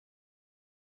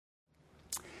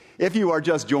If you are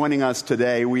just joining us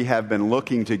today, we have been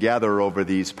looking together over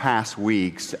these past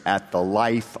weeks at the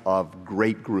life of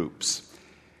great groups.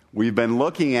 We've been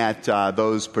looking at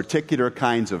those particular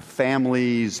kinds of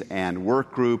families and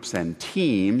work groups and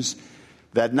teams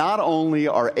that not only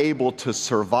are able to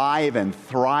survive and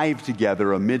thrive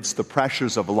together amidst the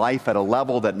pressures of life at a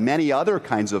level that many other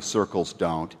kinds of circles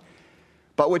don't,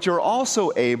 but which are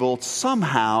also able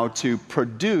somehow to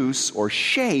produce or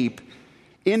shape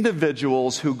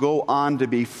individuals who go on to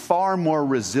be far more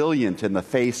resilient in the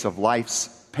face of life's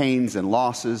pains and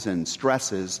losses and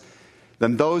stresses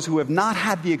than those who have not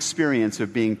had the experience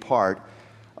of being part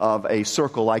of a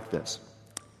circle like this.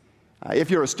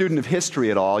 If you're a student of history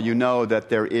at all, you know that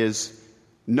there is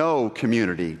no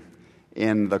community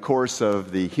in the course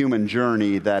of the human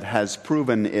journey that has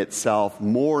proven itself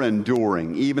more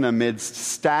enduring, even amidst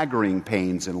staggering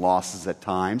pains and losses at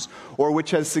times, or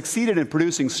which has succeeded in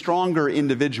producing stronger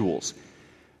individuals,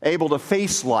 able to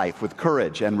face life with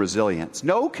courage and resilience.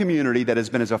 No community that has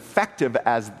been as effective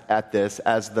at this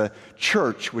as the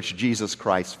church which Jesus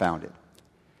Christ founded.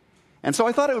 And so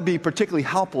I thought it would be particularly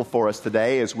helpful for us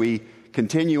today as we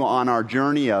continue on our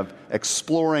journey of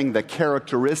exploring the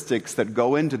characteristics that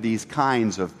go into these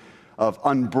kinds of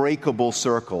unbreakable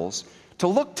circles, to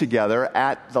look together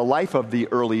at the life of the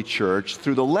early church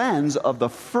through the lens of the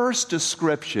first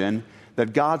description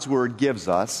that God's Word gives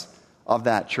us of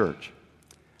that church.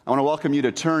 I want to welcome you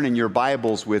to turn in your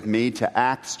Bibles with me to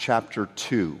Acts chapter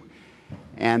 2.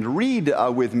 And read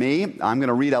with me. I'm going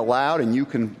to read out loud, and you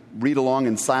can read along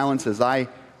in silence as I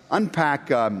unpack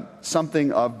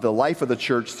something of the life of the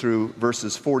church through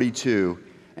verses 42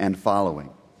 and following.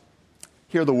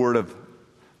 Hear the word of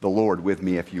the Lord with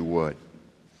me, if you would.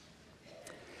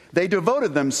 They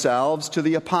devoted themselves to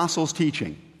the apostles'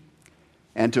 teaching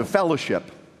and to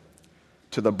fellowship,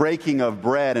 to the breaking of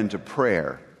bread and to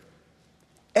prayer.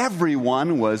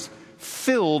 Everyone was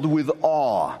filled with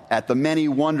awe at the many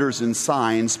wonders and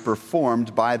signs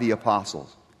performed by the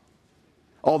apostles.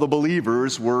 All the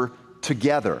believers were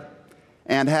together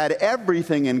and had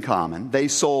everything in common. They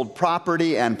sold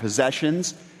property and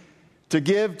possessions to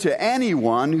give to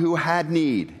anyone who had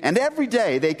need. And every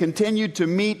day they continued to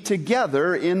meet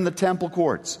together in the temple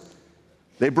courts.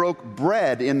 They broke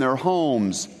bread in their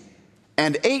homes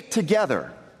and ate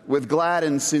together with glad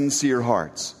and sincere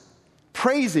hearts,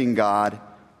 praising God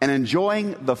and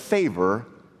enjoying the favor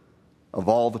of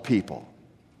all the people.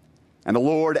 And the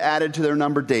Lord added to their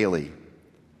number daily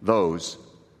those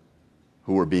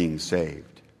who were being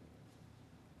saved.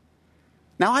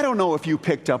 Now, I don't know if you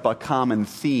picked up a common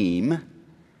theme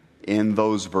in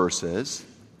those verses,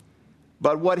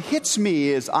 but what hits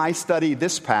me as I study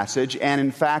this passage, and in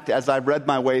fact, as I've read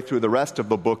my way through the rest of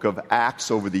the book of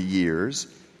Acts over the years,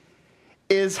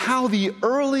 is how the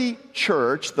early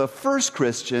church, the first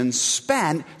Christians,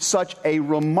 spent such a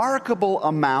remarkable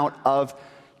amount of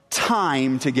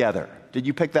time together. Did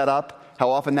you pick that up?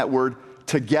 How often that word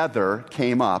together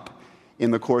came up in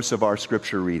the course of our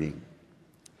scripture reading.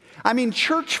 I mean,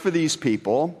 church for these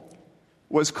people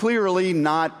was clearly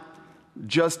not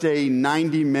just a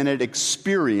 90-minute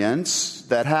experience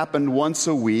that happened once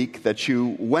a week that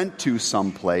you went to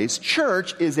someplace.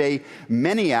 Church is a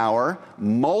many-hour,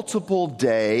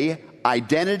 multiple-day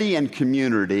identity and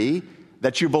community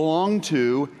that you belong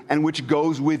to and which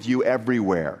goes with you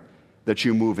everywhere that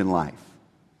you move in life.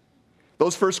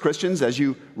 Those first Christians, as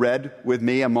you read with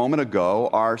me a moment ago,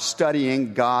 are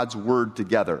studying God's Word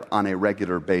together on a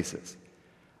regular basis.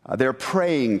 They're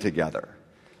praying together.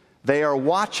 They are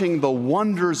watching the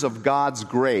wonders of God's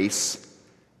grace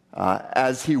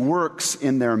as He works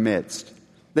in their midst.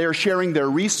 They are sharing their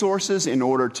resources in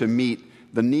order to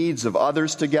meet the needs of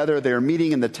others together. They are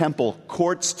meeting in the temple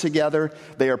courts together.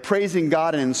 They are praising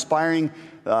God and inspiring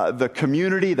the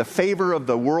community, the favor of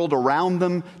the world around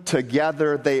them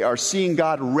together. They are seeing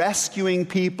God rescuing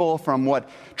people from what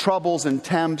troubles and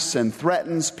tempts and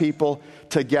threatens people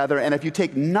together. And if you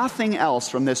take nothing else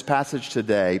from this passage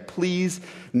today, please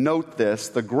note this: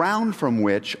 the ground from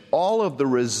which all of the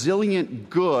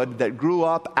resilient good that grew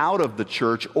up out of the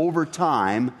church over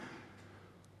time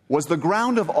was the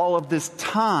ground of all of this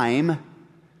time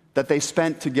that they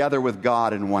spent together with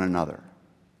God and one another.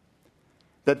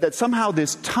 That somehow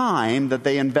this time that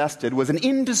they invested was an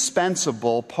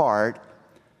indispensable part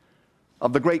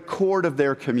of the great cord of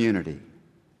their community.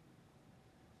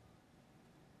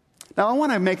 Now, I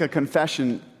want to make a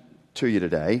confession to you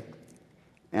today,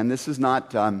 and this is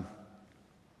not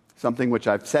something which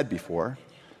I've said before,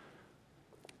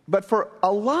 but for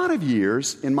a lot of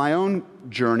years in my own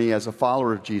journey as a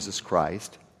follower of Jesus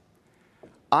Christ,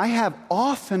 I have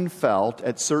often felt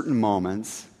at certain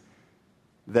moments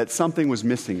that something was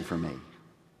missing for me.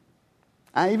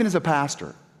 Even as a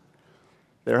pastor,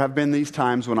 there have been these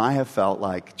times when I have felt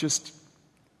like just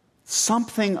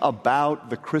something about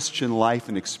the Christian life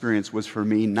and experience was for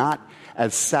me not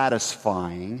as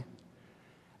satisfying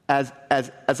as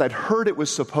I'd heard it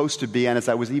was supposed to be, and as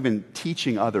I was even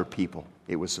teaching other people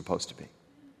it was supposed to be.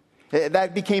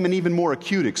 That became an even more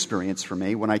acute experience for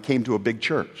me when I came to a big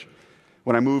church.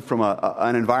 When I moved from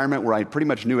an environment where I pretty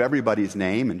much knew everybody's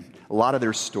name and a lot of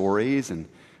their stories, and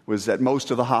was at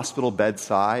most of the hospital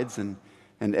bedsides and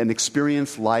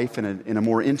experienced life in a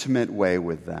more intimate way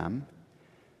with them.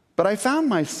 But I found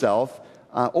myself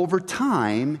over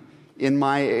time in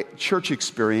my church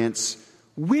experience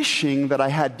wishing that I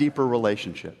had deeper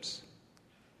relationships.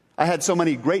 I had so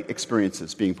many great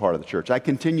experiences being part of the church. I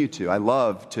continue to. I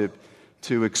love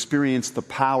to experience the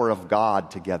power of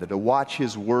God together, to watch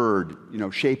His Word,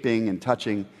 shaping and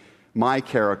touching my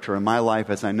character and my life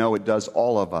as I know it does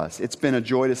all of us. It's been a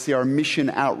joy to see our mission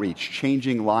outreach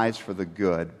changing lives for the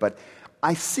good. But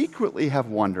I secretly have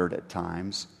wondered at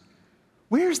times,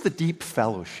 where's the deep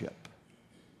fellowship?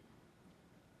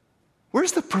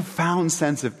 Where's the profound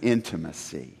sense of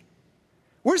intimacy?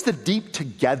 Where's the deep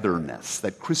togetherness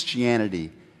that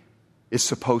Christianity is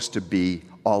supposed to be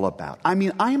all about? I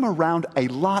mean, I am around a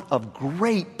lot of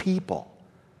great people,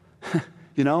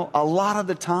 a lot of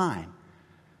the time.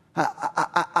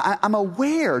 I'm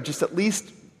aware, just at least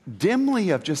dimly,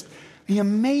 of just the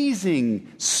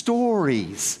amazing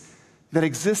stories that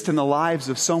exist in the lives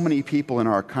of so many people in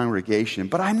our congregation.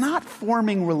 But I'm not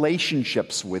forming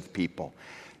relationships with people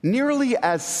nearly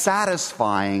as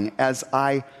satisfying as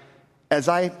I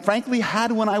frankly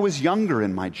had when I was younger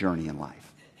in my journey in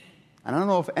life. And I don't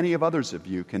know if any of others of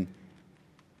you can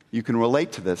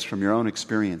relate to this from your own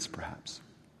experience, perhaps.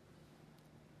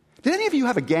 Did any of you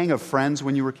have a gang of friends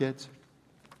when you were kids?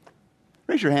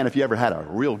 Raise your hand if you ever had a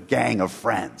real gang of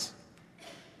friends.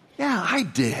 Yeah, I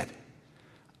did.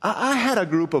 I had a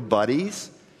group of buddies,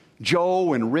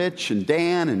 Joe and Rich and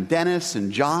Dan and Dennis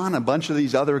and John, a bunch of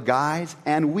these other guys,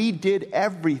 and we did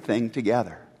everything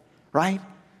together, right?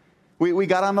 We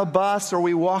got on the bus or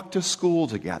we walked to school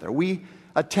together. We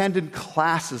attended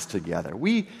classes together.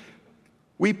 We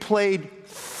played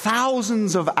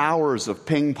thousands of hours of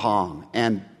ping pong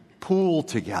and pool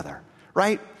together,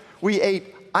 right? We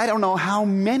ate I don't know how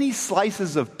many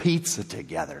slices of pizza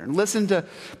together and listened to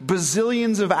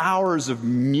bazillions of hours of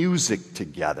music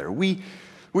together. We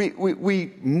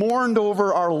mourned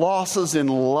over our losses in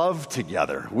love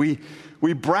together. We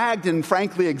bragged and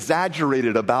frankly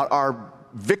exaggerated about our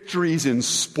victories in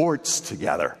sports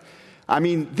together. I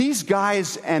mean, these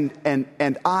guys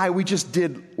and I, we just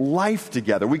did life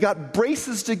together. We got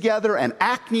braces together and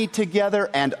acne together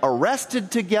and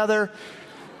arrested together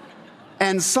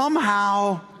and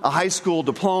somehow a high school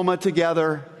diploma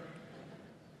together.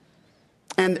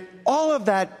 And all of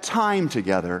that time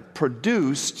together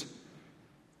produced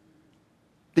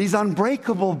these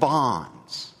unbreakable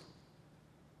bonds.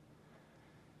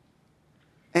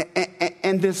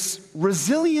 And this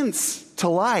resilience to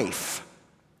life,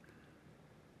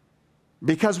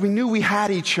 because we knew we had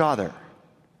each other,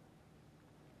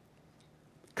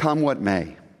 come what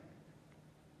may.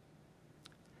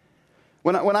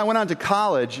 When I went on to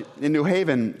college in New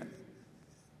Haven,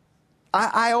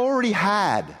 I already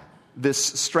had this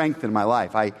strength in my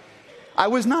life. I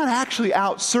was not actually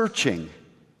out searching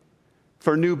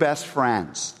for new best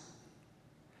friends.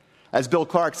 As Bill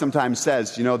Clark sometimes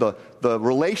says, the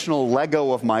relational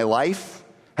Lego of my life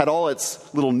had all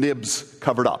its little nibs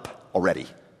covered up already.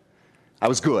 I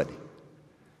was good.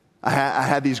 I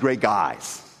had these great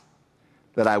guys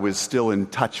that I was still in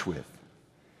touch with.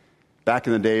 Back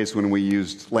in the days when we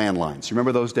used landlines. You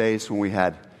remember those days when we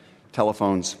had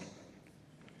telephones?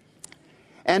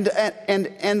 And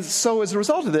so as a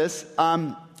result of this,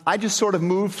 I just sort of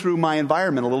moved through my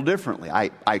environment a little differently.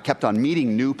 I kept on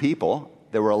meeting new people.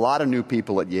 There were a lot of new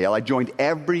people at Yale. I joined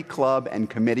every club and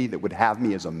committee that would have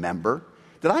me as a member.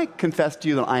 Did I confess to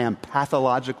you that I am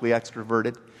pathologically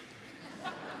extroverted?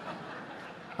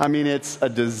 I mean, it's a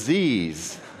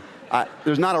disease.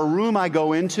 There's not a room I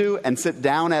go into and sit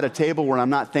down at a table where I'm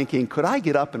not thinking, could I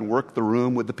get up and work the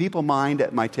room? Would the people mind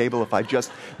at my table if I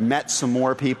just met some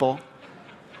more people?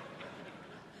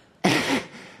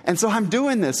 And so I'm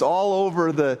doing this all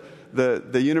over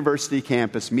the university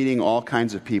campus, meeting all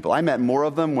kinds of people. I met more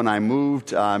of them when I moved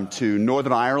to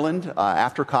Northern Ireland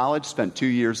after college, spent 2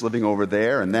 years living over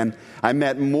there. And then I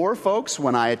met more folks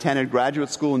when I attended graduate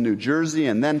school in New Jersey.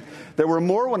 And then there were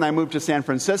more when I moved to San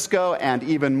Francisco, and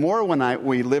even more when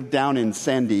we lived down in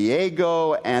San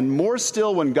Diego, and more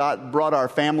still when God brought our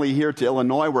family here to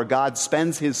Illinois, where God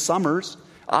spends his summers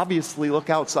obviously look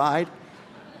outside.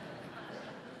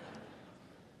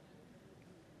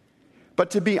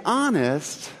 But to be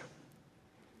honest,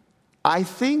 I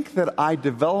think that I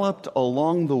developed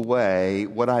along the way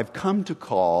what I've come to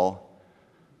call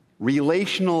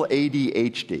relational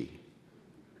ADHD.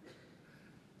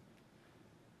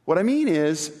 What I mean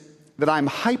is that I'm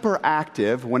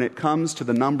hyperactive when it comes to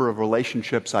the number of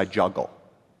relationships I juggle.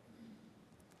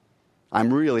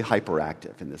 I'm really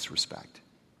hyperactive in this respect.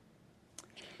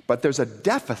 But there's a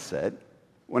deficit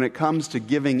when it comes to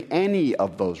giving any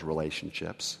of those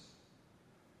relationships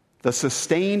the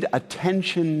sustained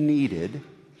attention needed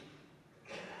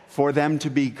for them to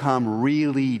become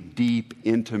really deep,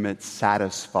 intimate,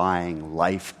 satisfying,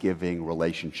 life-giving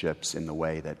relationships in the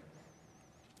way that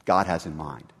God has in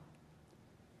mind.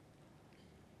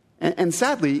 And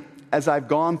sadly, as I've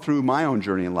gone through my own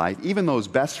journey in life, even those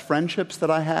best friendships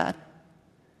that I had,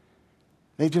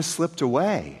 they just slipped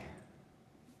away.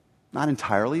 Not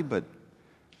entirely, but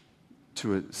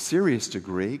to a serious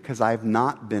degree, because I've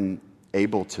not been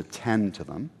able to tend to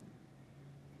them.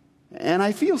 And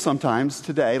I feel sometimes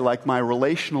today like my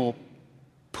relational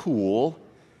pool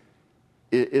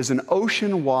is an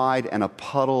ocean wide and a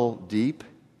puddle deep.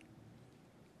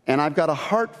 And I've got a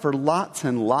heart for lots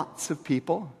and lots of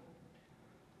people,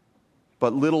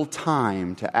 but little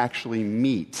time to actually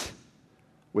meet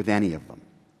with any of them.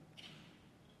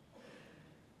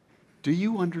 Do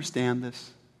you understand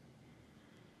this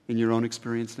in your own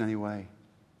experience in any way?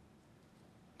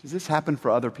 Does this happen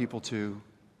for other people too?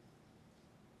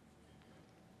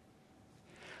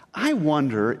 I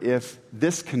wonder if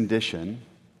this condition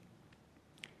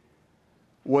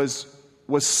was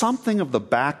something of the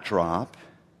backdrop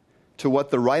to what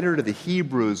the writer to the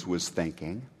Hebrews was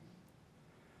thinking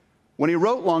when he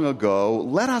wrote long ago,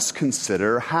 "Let us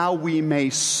consider how we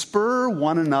may spur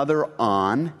one another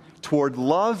on toward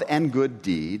love and good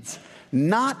deeds,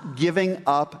 not giving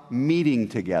up meeting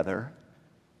together."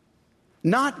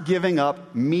 Not giving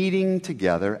up meeting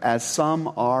together as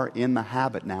some are in the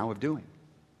habit now of doing.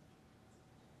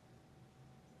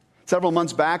 Several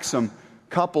months back, some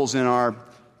couples in our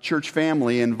church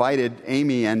family invited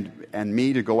Amy and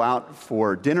me to go out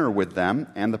for dinner with them,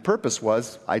 and the purpose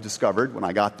was, I discovered when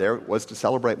I got there, was to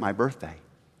celebrate my birthday.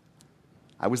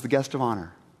 I was the guest of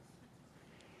honor.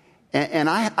 And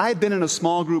I had been in a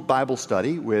small group Bible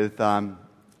study with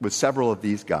several of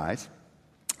these guys.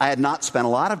 I had not spent a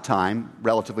lot of time,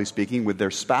 relatively speaking, with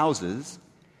their spouses.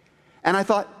 And I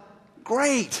thought,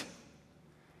 great.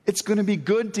 It's going to be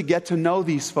good to get to know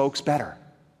these folks better.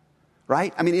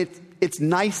 Right? I mean, it's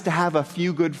nice to have a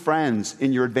few good friends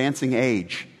in your advancing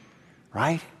age.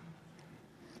 Right?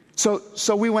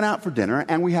 So we went out for dinner,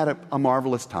 and we had a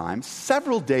marvelous time.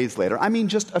 Several days later, I mean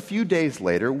just a few days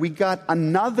later, we got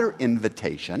another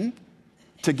invitation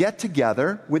to get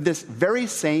together with this very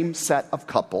same set of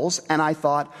couples, and I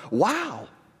thought, wow,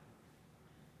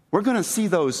 we're going to see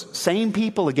those same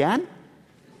people again?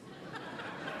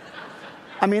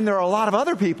 I mean, there are a lot of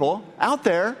other people out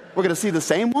there. We're going to see the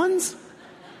same ones?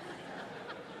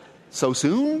 So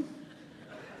soon?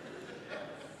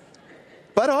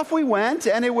 But off we went,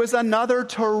 and it was another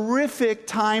terrific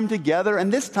time together.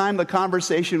 And this time the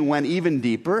conversation went even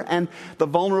deeper, and the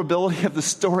vulnerability of the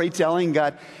storytelling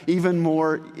got even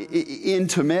more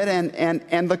intimate,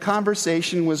 and the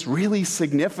conversation was really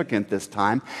significant this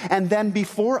time. And then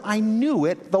before I knew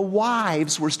it, the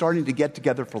wives were starting to get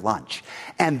together for lunch.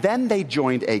 And then they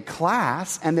joined a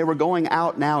class, and they were going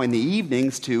out now in the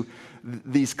evenings to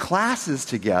these classes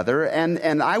together,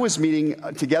 and I was meeting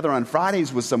together on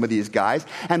Fridays with some of these guys,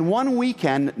 and one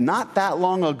weekend, not that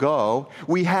long ago,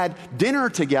 we had dinner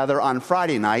together on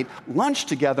Friday night, lunch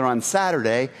together on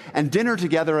Saturday, and dinner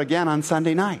together again on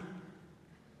Sunday night.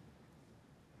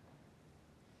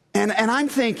 And I'm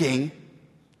thinking,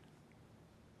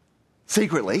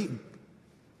 secretly,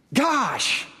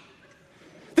 gosh,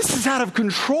 this is out of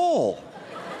control.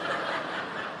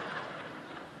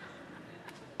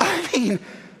 I mean,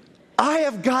 I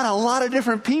have got a lot of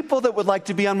different people that would like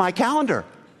to be on my calendar,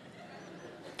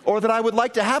 or that I would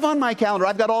like to have on my calendar.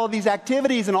 I've got all of these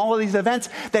activities and all of these events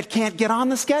that can't get on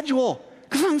the schedule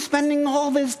because I'm spending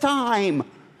all this time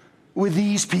with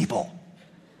these people.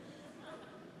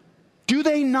 Do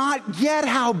they not get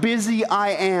how busy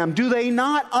I am? Do they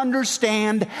not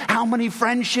understand how many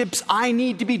friendships I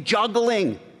need to be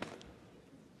juggling?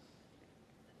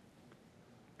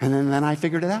 And then I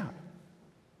figured it out.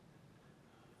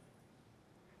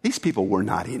 These people were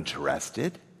not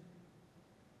interested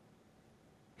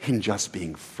in just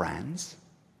being friends.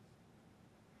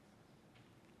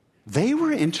 They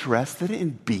were interested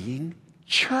in being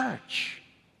church.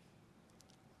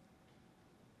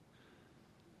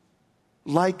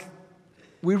 like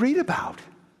we read about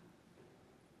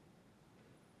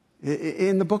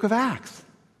in the book of Acts.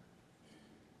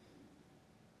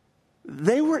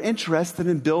 They were interested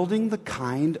in building the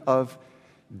kind of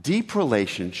deep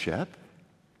relationship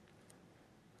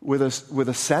with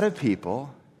a set of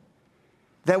people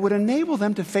that would enable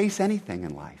them to face anything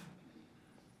in life.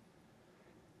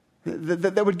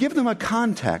 That would give them a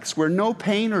context where no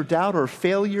pain or doubt or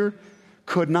failure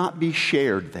could not be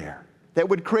shared there. That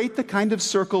would create the kind of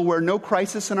circle where no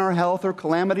crisis in our health or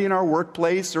calamity in our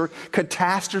workplace or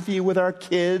catastrophe with our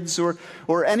kids or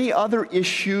any other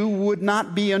issue would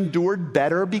not be endured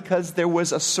better because there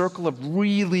was a circle of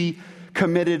really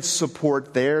committed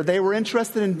support there. They were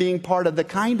interested in being part of the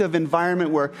kind of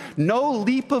environment where no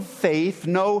leap of faith,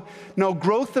 no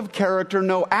growth of character,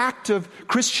 no act of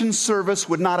Christian service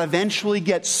would not eventually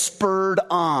get spurred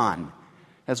on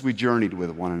as we journeyed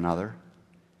with one another.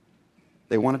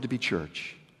 They wanted to be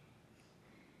church.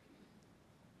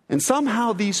 And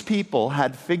somehow these people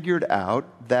had figured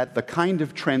out that the kind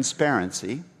of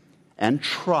transparency and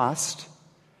trust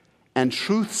and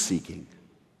truth-seeking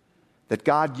that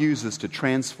God uses to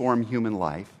transform human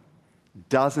life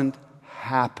doesn't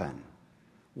happen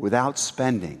without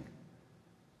spending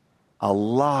a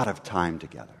lot of time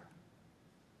together.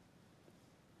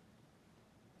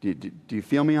 Do you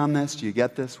feel me on this? Do you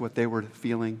get this, what they were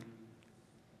feeling?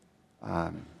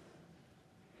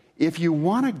 If you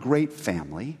want a great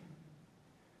family,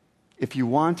 if you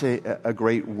want a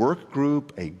great work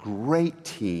group, a great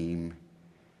team,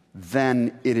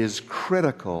 then it is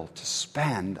critical to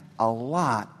spend a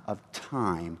lot of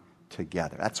time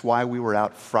together. That's why we were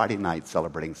out Friday night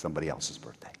celebrating somebody else's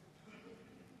birthday.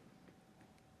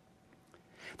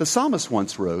 The psalmist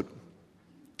once wrote,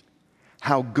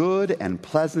 "How good and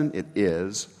pleasant it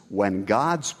is when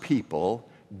God's people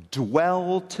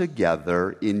dwell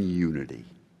together in unity.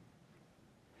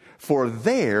 For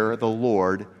there the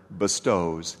Lord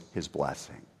bestows his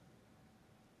blessing."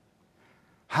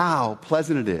 How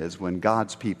pleasant it is when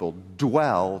God's people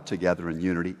dwell together in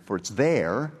unity, for it's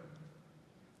there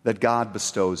that God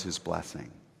bestows his blessing.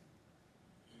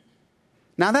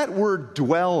 Now that word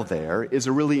dwell there is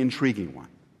a really intriguing one,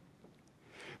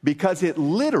 because it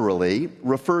literally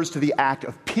refers to the act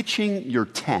of pitching your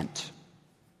tent.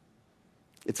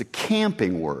 It's a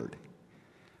camping word.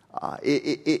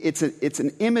 It's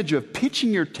an image of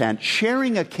pitching your tent,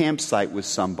 sharing a campsite with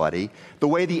somebody, the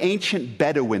way the ancient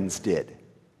Bedouins did,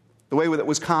 the way that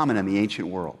was common in the ancient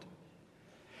world.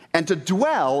 And to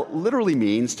dwell literally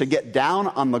means to get down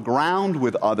on the ground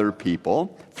with other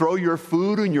people, throw your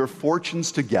food and your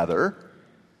fortunes together,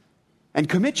 and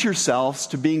commit yourselves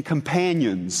to being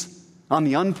companions on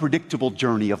the unpredictable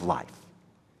journey of life.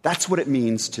 That's what it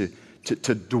means to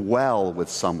dwell with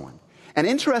someone. And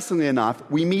interestingly enough,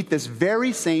 we meet this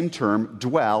very same term,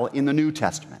 dwell, in the New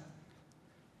Testament.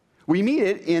 We meet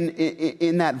it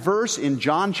in that verse in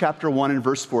John chapter 1 and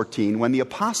verse 14, when the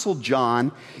Apostle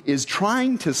John is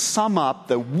trying to sum up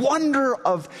the wonder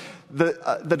of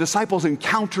the disciples'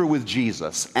 encounter with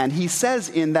Jesus. And he says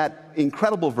in that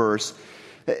incredible verse,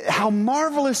 how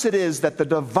marvelous it is that the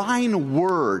divine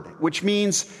word, which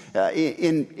means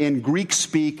in Greek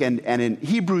speak and in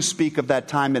Hebrew speak of that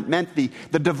time, it meant the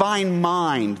divine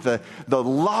mind, the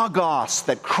logos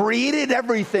that created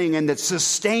everything and that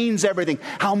sustains everything.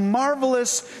 How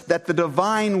marvelous that the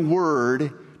divine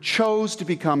word chose to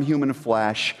become human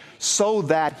flesh so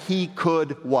that he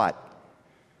could what?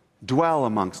 Dwell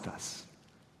amongst us.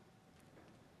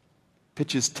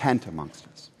 Pitch his tent amongst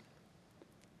us.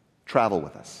 Travel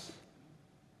with us.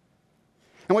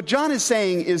 And what John is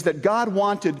saying is that God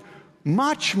wanted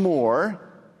much more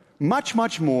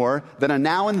than a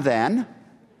now and then,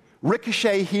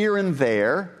 ricochet here and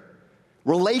there,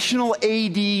 relational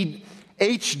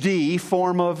ADHD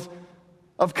form of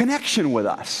connection with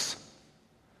us.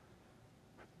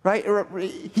 Right?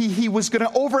 He was going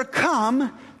to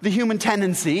overcome the human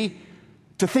tendency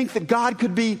to think that God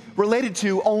could be related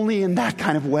to only in that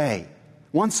kind of way.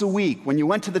 Once a week, when you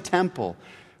went to the temple,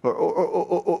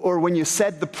 or when you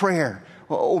said the prayer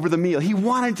over the meal. He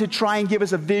wanted to try and give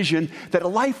us a vision that a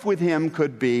life with him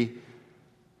could be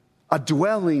a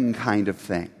dwelling kind of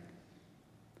thing.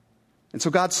 And so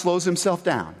God slows himself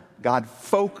down. God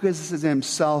focuses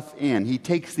himself in. He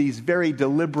takes these very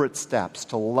deliberate steps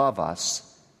to love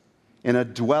us in a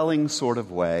dwelling sort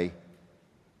of way.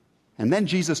 And then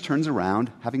Jesus turns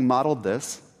around, having modeled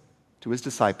this to his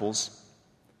disciples,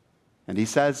 and he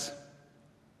says,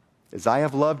 as I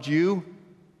have loved you,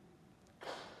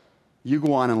 you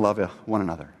go on and love one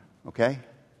another, okay?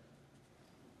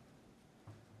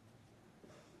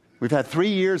 We've had 3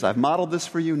 years. I've modeled this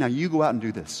for you. Now you go out and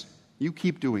do this. You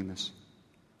keep doing this.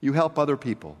 You help other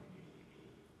people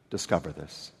discover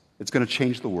this. It's going to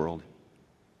change the world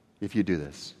if you do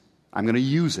this. I'm going to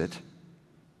use it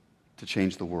to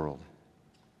change the world.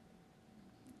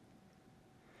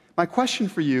 My question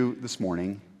for you this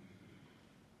morning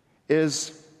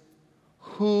is,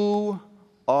 who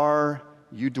are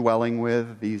you dwelling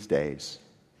with these days?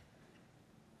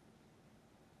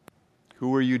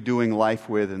 Who are you doing life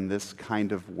with in this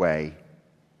kind of way?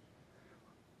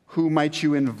 Who might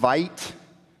you invite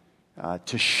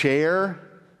to share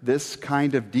this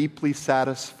kind of deeply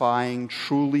satisfying,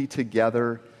 truly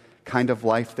together kind of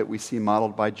life that we see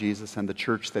modeled by Jesus and the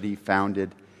church that he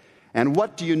founded? And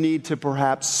what do you need to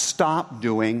perhaps stop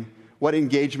doing? What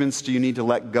engagements do you need to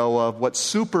let go of? What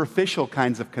superficial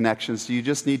kinds of connections do you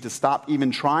just need to stop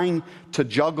even trying to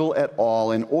juggle at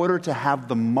all in order to have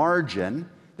the margin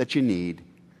that you need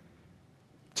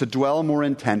to dwell more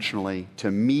intentionally, to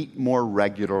meet more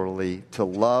regularly, to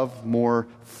love more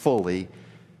fully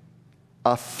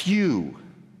a few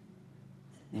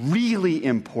really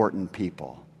important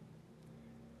people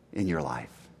in your life?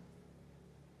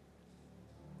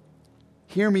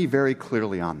 Hear me very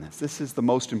clearly on this. This is the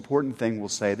most important thing we'll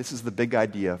say. This is the big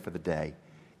idea for the day.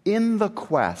 In the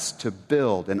quest to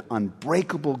build an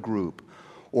unbreakable group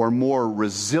or more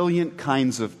resilient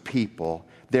kinds of people,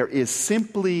 there is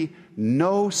simply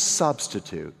no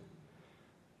substitute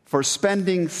for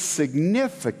spending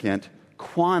significant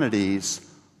quantities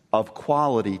of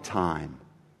quality time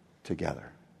together.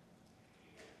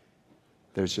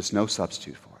 There's just no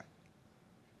substitute for it.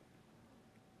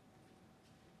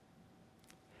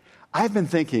 I've been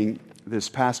thinking this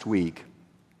past week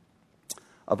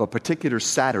of a particular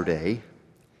Saturday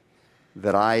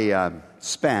that I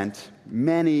spent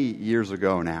many years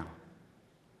ago now.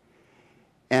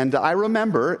 And I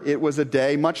remember it was a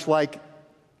day much like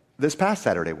this past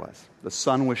Saturday was. The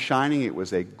sun was shining. It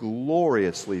was a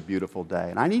gloriously beautiful day.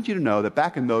 And I need you to know that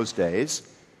back in those days,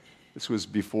 this was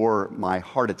before my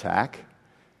heart attack,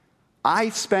 I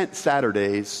spent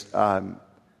Saturdays,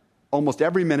 almost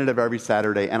every minute of every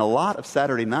Saturday, and a lot of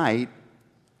Saturday night,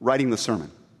 writing the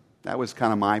sermon. That was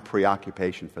kind of my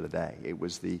preoccupation for the day.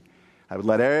 I would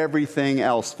let everything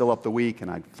else fill up the week,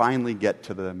 and I'd finally get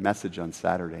to the message on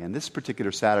Saturday. And this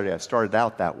particular Saturday, I started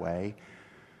out that way.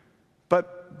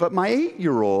 But my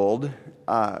 8-year-old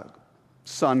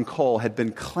son, Cole, had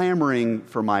been clamoring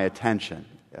for my attention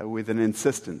with an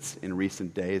insistence in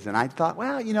recent days. And I thought,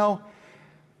 well, you know,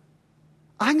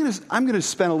 I'm going to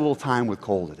spend a little time with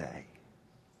Cole today.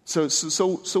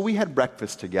 So we had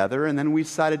breakfast together, and then we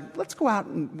decided, let's go out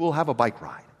and we'll have a bike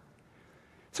ride.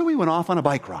 So we went off on a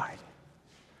bike ride.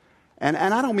 And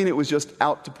I don't mean it was just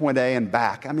out to point A and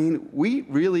back. I mean, we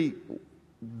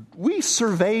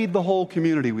surveyed the whole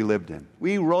community we lived in.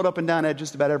 We rode up and down at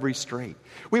just about every street.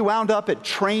 We wound up at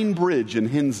Train Bridge in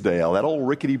Hinsdale, that old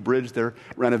rickety bridge they're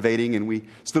renovating, and we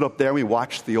stood up there and we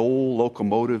watched the old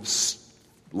locomotives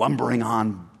lumbering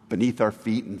on beneath our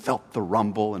feet and felt the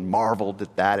rumble and marveled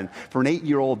at that. And for an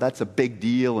 8-year-old, that's a big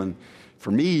deal. And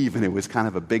for me, even, it was kind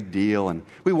of a big deal. And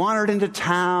we wandered into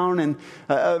town, and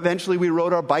eventually we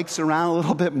rode our bikes around a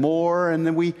little bit more. And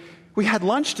then we had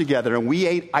lunch together, and we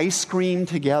ate ice cream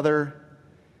together.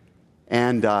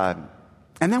 And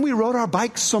then we rode our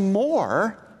bikes some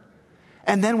more.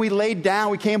 And then we laid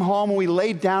down, we came home and we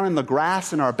laid down in the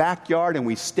grass in our backyard, and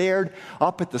we stared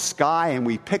up at the sky, and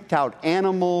we picked out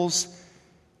animals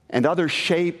and other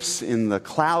shapes in the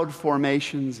cloud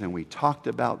formations, and we talked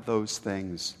about those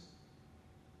things.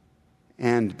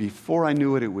 And before I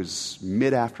knew it, it was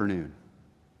mid-afternoon.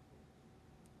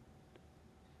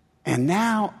 And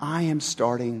now I am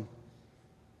starting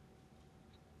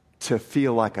to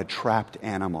feel like a trapped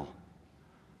animal.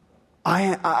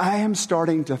 I am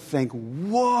starting to think,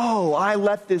 whoa, I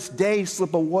let this day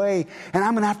slip away, and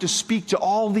I'm going to have to speak to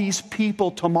all these people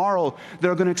tomorrow that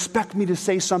are going to expect me to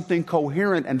say something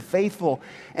coherent and faithful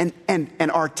and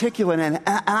articulate, and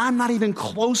I'm not even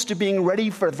close to being ready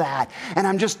for that.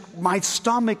 And my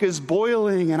stomach is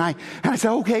boiling, and I say,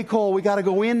 okay, Cole, we got to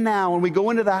go in now. And we go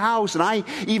into the house, and I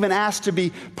even asked to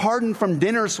be pardoned from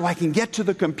dinner so I can get to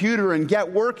the computer and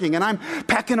get working. And I'm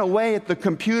pecking away at the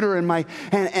computer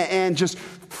and just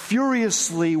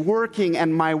furiously working,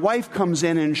 and my wife comes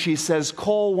in and she says,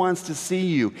 Cole wants to see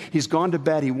you. He's gone to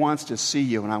bed. He wants to see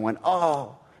you. And I went,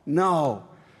 oh, no.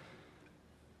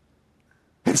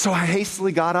 And so I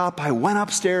hastily got up. I went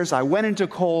upstairs. I went into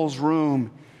Cole's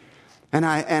room, and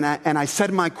I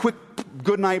said my quick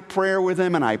goodnight prayer with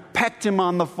him, and I pecked him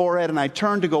on the forehead, and I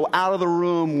turned to go out of the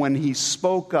room when he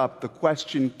spoke up. The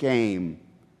question came,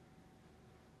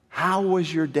 how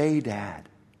was your day, Dad?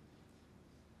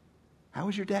 How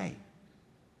was your day?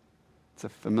 It's a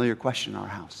familiar question in our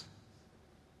house.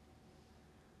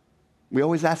 We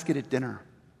always ask it at dinner.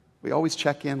 We always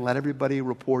check in, let everybody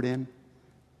report in,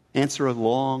 answer a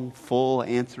long, full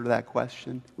answer to that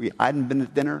question. I hadn't been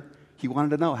at dinner. He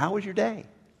wanted to know, how was your day?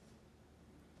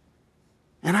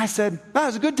 And I said, that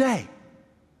was a good day.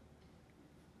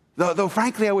 Though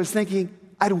frankly, I was thinking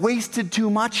I'd wasted too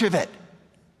much of it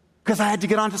because I had to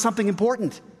get on to something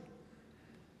important.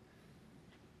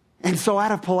 And so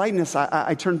out of politeness,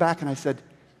 I turned back and I said,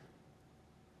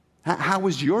 how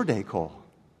was your day, Cole?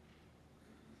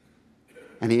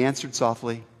 And he answered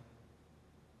softly,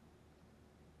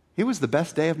 it was the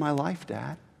best day of my life,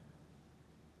 Dad.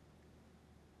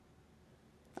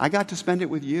 I got to spend it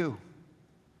with you.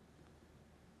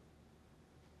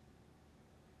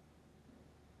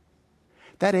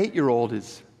 That 8-year-old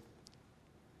is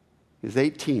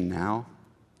 18 now,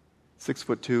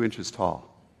 6'2" tall.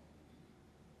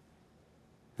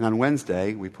 And on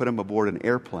Wednesday, we put him aboard an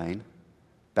airplane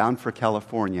bound for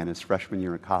California in his freshman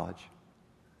year of college.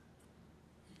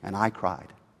 And I cried.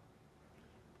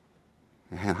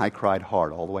 And I cried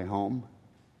hard all the way home.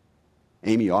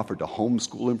 Amy offered to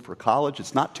homeschool him for college.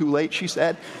 It's not too late, she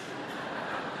said.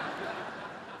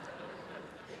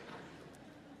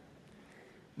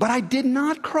 But I did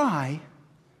not cry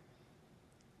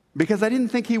because I didn't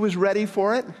think he was ready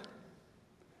for it.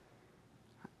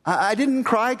 I didn't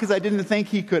cry because I didn't think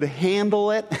he could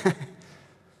handle it.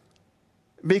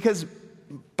 Because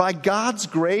by God's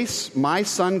grace, my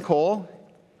son Cole,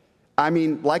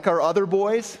 like our other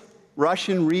boys, Rush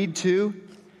and Reed too,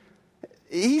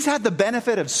 he's had the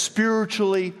benefit of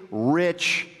spiritually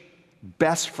rich,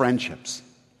 best friendships.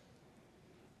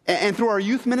 And through our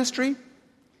youth ministry,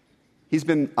 he's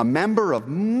been a member of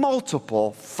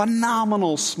multiple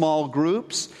phenomenal small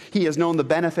groups. He has known the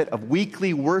benefit of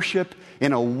weekly worship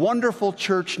in a wonderful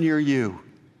church near you.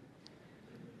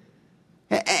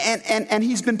 And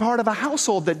he's been part of a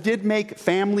household that did make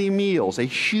family meals a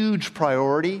huge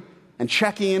priority, and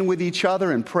checking in with each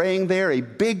other and praying there a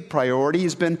big priority.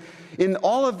 He's been in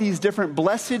all of these different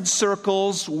blessed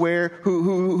circles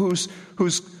whose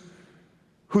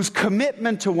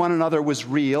commitment to one another was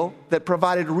real, that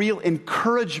provided real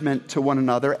encouragement to one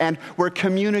another, and where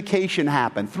communication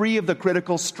happened. 3 of the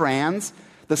critical strands,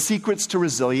 the secrets to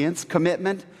resilience: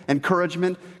 commitment,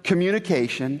 encouragement,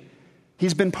 communication.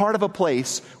 He's been part of a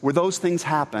place where those things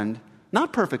happened,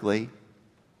 not perfectly,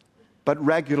 but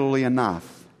regularly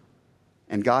enough.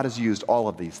 And God has used all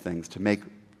of these things to make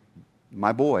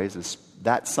my boys,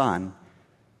 that son,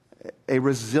 a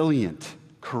resilient,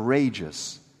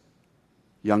 courageous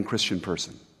young Christian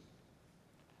person.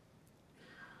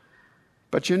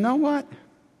 But you know what?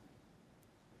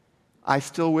 I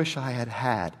still wish I had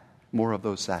had more of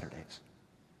those Saturdays.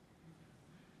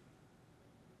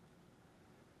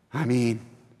 I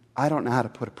don't know how to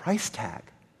put a price tag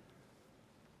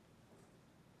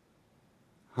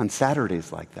on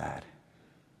Saturdays like that.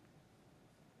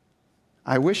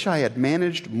 I wish I had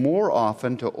managed more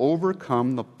often to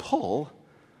overcome the pull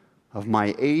of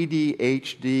my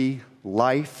ADHD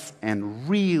life and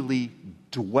really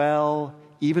dwell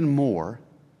even more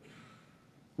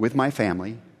with my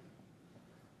family,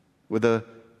 with a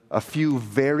few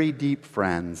very deep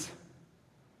friends,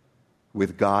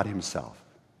 with God Himself.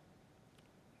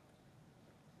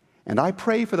 And I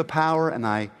pray for the power and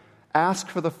I ask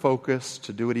for the focus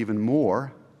to do it even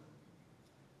more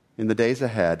in the days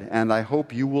ahead. And I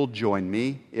hope you will join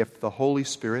me. If the Holy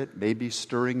Spirit may be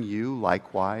stirring you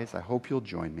likewise, I hope you'll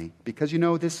join me. Because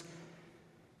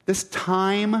this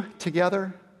time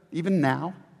together, even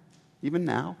now,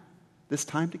 this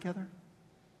time together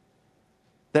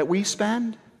that we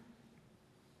spend,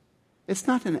 it's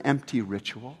not an empty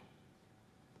ritual.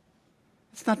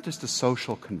 It's not just a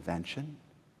social convention.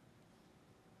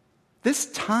 This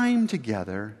time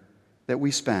together that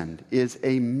we spend is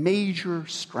a major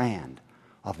strand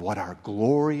of what our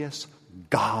glorious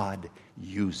God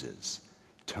uses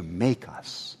to make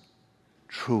us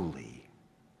truly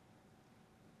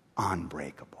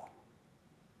unbreakable.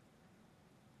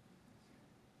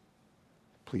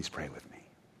 Please pray with me.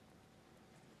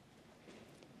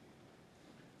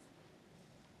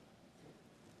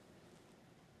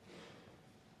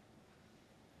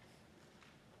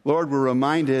 Lord, we're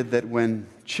reminded that when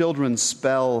children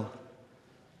spell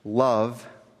love,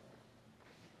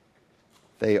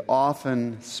 they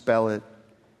often spell it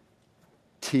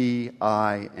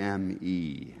Time.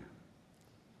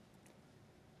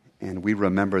 And we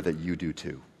remember that you do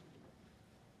too.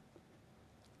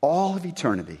 All of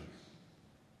eternity,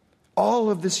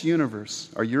 all of this universe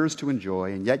are yours to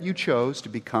enjoy, and yet you chose to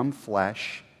become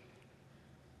flesh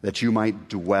that you might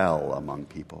dwell among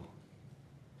people.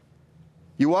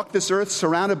 You walk this earth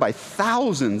surrounded by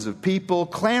thousands of people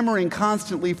clamoring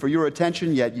constantly for your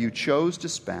attention, yet you chose to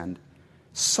spend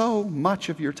so much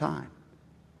of your time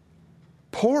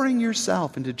pouring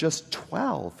yourself into just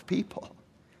 12 people,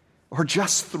 or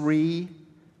just 3,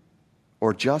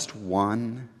 or just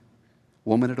 1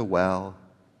 woman at a well,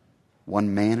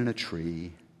 1 man in a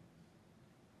tree.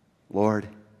 Lord,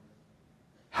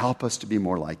 help us to be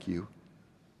more like you.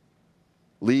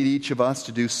 Lead each of us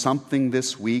to do something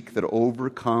this week that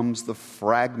overcomes the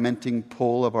fragmenting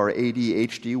pull of our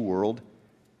ADHD world,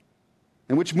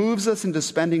 and which moves us into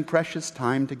spending precious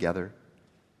time together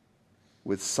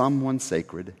with someone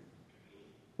sacred,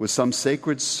 with some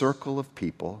sacred circle of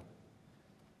people.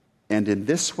 And in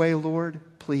this way, Lord,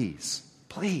 please,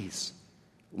 please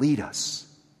lead us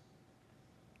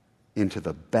into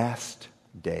the best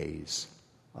days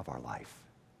of our life.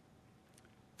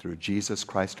 Through Jesus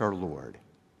Christ our Lord.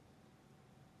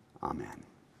 Amen.